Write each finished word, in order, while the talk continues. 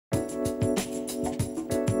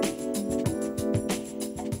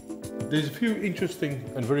There's a few interesting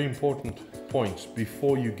and very important points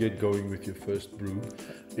before you get going with your first brew.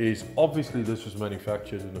 Is obviously this was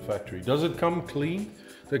manufactured in a factory. Does it come clean?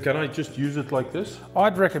 So can I just use it like this?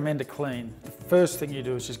 I'd recommend a clean. The first thing you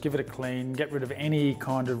do is just give it a clean, get rid of any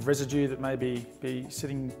kind of residue that may be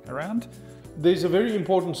sitting around. There's a very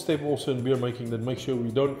important step also in beer making that makes sure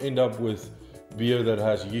we don't end up with beer that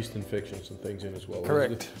has yeast infections and things in as well.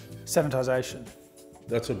 Correct. Sanitization.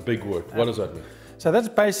 That's a big word. What does that mean? So that's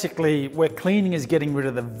basically where cleaning is getting rid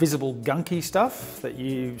of the visible gunky stuff that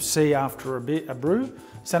you see after a brew.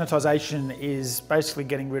 Sanitization is basically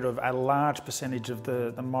getting rid of a large percentage of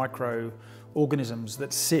the microorganisms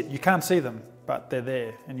that sit. You can't see them, but they're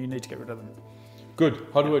there and you need to get rid of them. Good.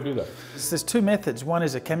 How do I do that? There's two methods. One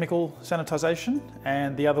is a chemical sanitization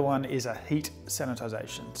and the other one is a heat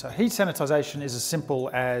sanitization. So heat sanitization is as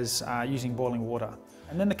simple as using boiling water.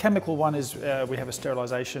 And then the chemical one is we have a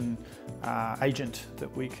sterilisation agent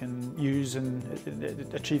that we can use and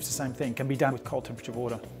it achieves the same thing. It can be done with cold temperature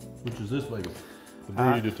water. Which is this label? The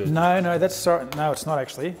brewery detergent? No, no, it's not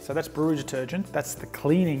actually. So that's brewery detergent. That's the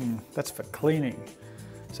cleaning. That's for cleaning.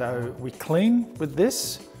 So we clean with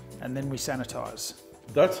this and then we sanitize.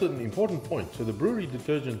 That's an important point. So the brewery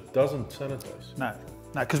detergent doesn't sanitize? No,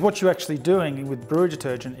 because what you're actually doing with brewery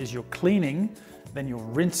detergent is you're cleaning, then you're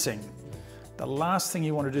rinsing. The last thing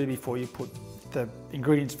you want to do before you put the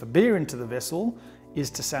ingredients for beer into the vessel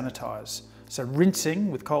is to sanitize. So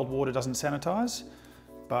rinsing with cold water doesn't sanitize,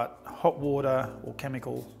 but hot water or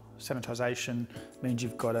chemical sanitization means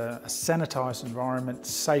you've got a sanitized environment,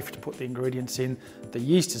 safe to put the ingredients in, the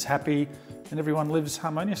yeast is happy, and everyone lives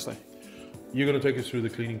harmoniously. You're going to take us through the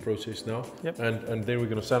cleaning process now, yep. and then we're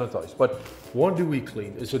going to sanitize. But what do we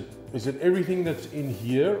clean? Is it everything that's in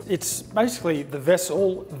here? It's basically the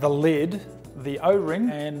vessel, the lid, the O-ring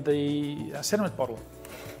and the sediment bottle.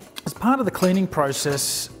 As part of the cleaning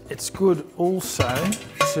process, it's good also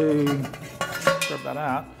to, grab that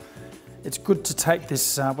out, it's good to take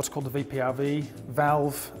this, what's called the VPRV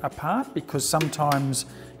valve apart, because sometimes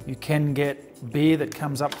you can get beer that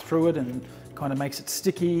comes up through it and kind of makes it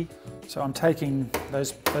sticky. So I'm taking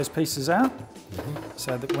those pieces out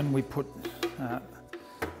so that when we put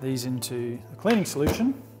these into the cleaning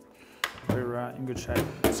solution, we're in good shape.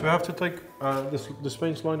 So I have to take the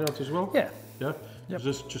Spain's line out as well? Yeah. Yeah? Yep.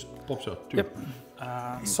 This just pops out too? Yep.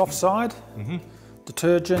 Soft side,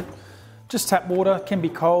 detergent, just tap water, can be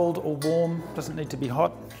cold or warm, doesn't need to be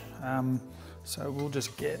hot. So we'll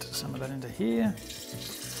just get some of that into here.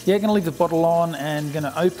 Yeah, going to leave the bottle on and going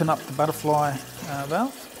to open up the butterfly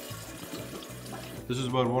valve. This is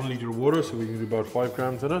about 1 litre of water, so we can do about 5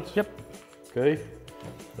 grams in it? Yep. Okay.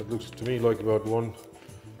 That looks to me like about 1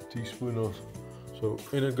 teaspoon or so.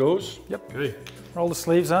 In it goes. Yep. Okay. Roll the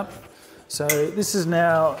sleeves up. So this is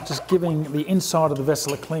now just giving the inside of the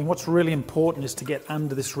vessel a clean. What's really important is to get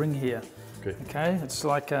under this ring here. Okay. Okay. It's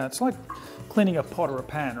like cleaning a pot or a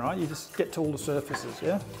pan, right? You just get to all the surfaces.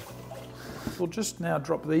 Yeah. We'll just now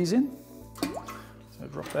drop these in. So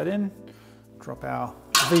drop that in. Drop our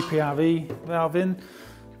VPRV valve in.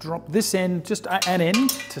 Drop this end, just an end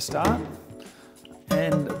to start,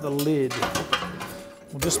 and the lid.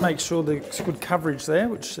 We'll just make sure there's good coverage there,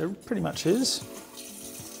 which there pretty much is.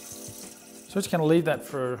 So we're just going to leave that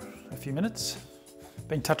for a few minutes.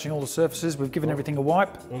 Been touching all the surfaces, we've given everything a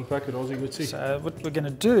wipe. Unpack it, Aussie, let's see. So what we're going to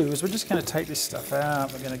do is we're just going to take this stuff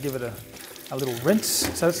out, we're going to give it a little rinse.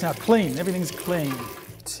 So it's now clean, everything's clean.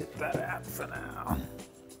 Tip that out for now.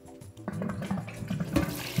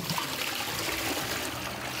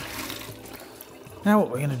 Now what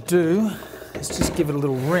we're going to do is just give it a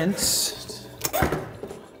little rinse.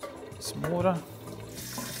 Some water.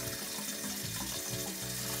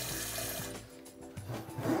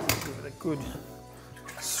 Give it a good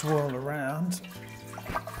swirl around.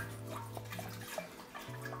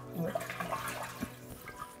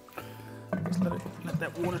 Just let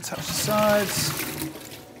that water touch the sides.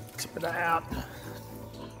 Tip it out.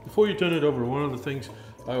 Before you turn it over, one of the things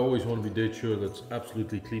I always want to be dead sure that's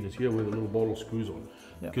absolutely clean is here where the little bottle screws on.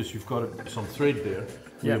 Yep. Because you've got some thread there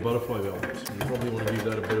with your butterfly valve. So you probably want to give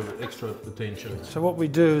that a bit of extra attention. So what we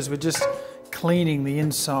do is we're just cleaning the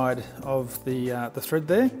inside of the thread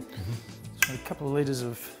there. So a couple of litres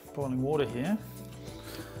of boiling water here.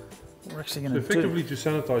 We're actually going to effectively to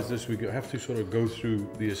sanitize this, we have to sort of go through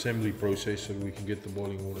the assembly process so we can get the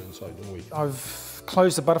boiling water inside, don't we? I've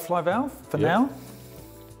closed the butterfly valve for now.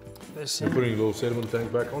 We're putting a little sediment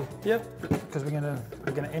tank back on? Yep, because we're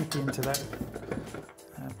gonna empty into that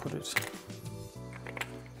and put it.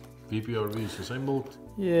 VPRV is assembled.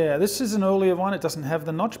 Yeah, this is an earlier one, it doesn't have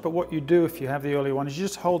the notch, but what you do if you have the earlier one is you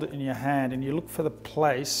just hold it in your hand and you look for the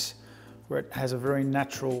place where it has a very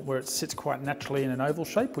natural, where it sits quite naturally in an oval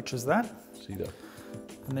shape, which is that. See that?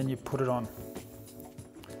 And then you put it on.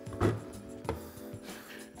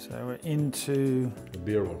 So we're into The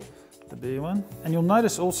beer one. the beer one. And you'll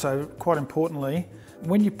notice also, quite importantly,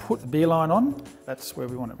 when you put the beer line on, that's where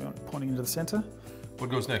we want it, pointing into the centre. What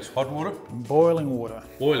goes next? Hot water? Boiling water.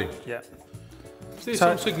 Boiling. Yeah. Is there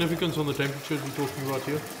some significance on the temperatures we're talking about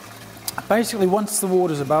here? Basically, once the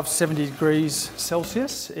water's above 70 degrees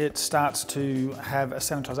Celsius, it starts to have a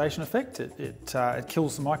sanitisation effect. It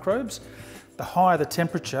kills the microbes. The higher the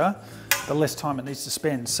temperature, the less time it needs to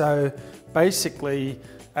spend. So basically,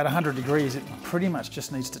 at 100 degrees, it pretty much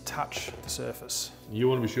just needs to touch the surface. You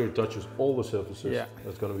want to be sure it touches all the surfaces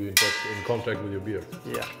that's going to be in contact with your beer.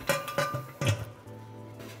 Yeah.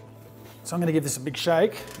 So I'm going to give this a big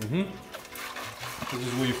shake. This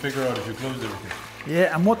is where you figure out if you closed everything.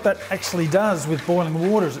 Yeah, and what that actually does with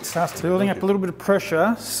boiling water is it starts building up a little bit of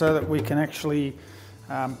pressure so that we can actually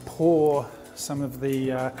pour some of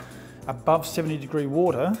the above 70 degree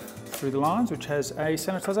water through the lines, which has a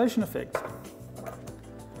sanitisation effect.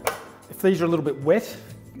 If these are a little bit wet,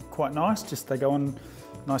 quite nice, just they go on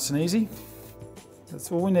nice and easy.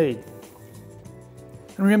 That's all we need.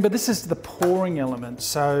 And remember, this is the pouring element,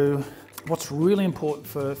 so what's really important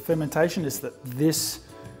for fermentation is that this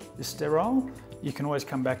is sterile. You can always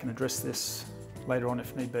come back and address this later on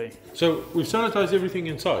if need be. So we've sanitized everything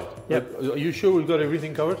inside. Yep. Are you sure we've got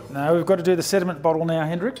everything covered? No, we've got to do the sediment bottle now,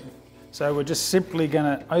 Hendrik. So we're just simply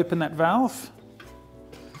going to open that valve,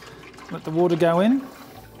 let the water go in,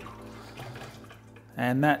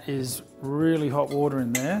 and that is really hot water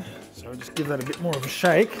in there. So we'll just give that a bit more of a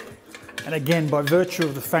shake. And again, by virtue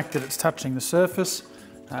of the fact that it's touching the surface,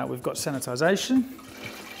 we've got sanitisation.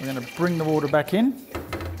 We're going to bring the water back in.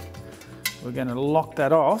 We're going to lock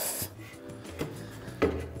that off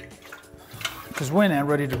because we're now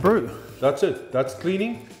ready to brew. That's it. That's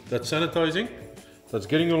cleaning, that's sanitizing, that's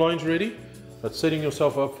getting your lines ready, that's setting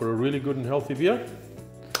yourself up for a really good and healthy beer.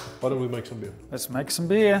 Why don't we make some beer? Let's make some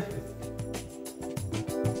beer.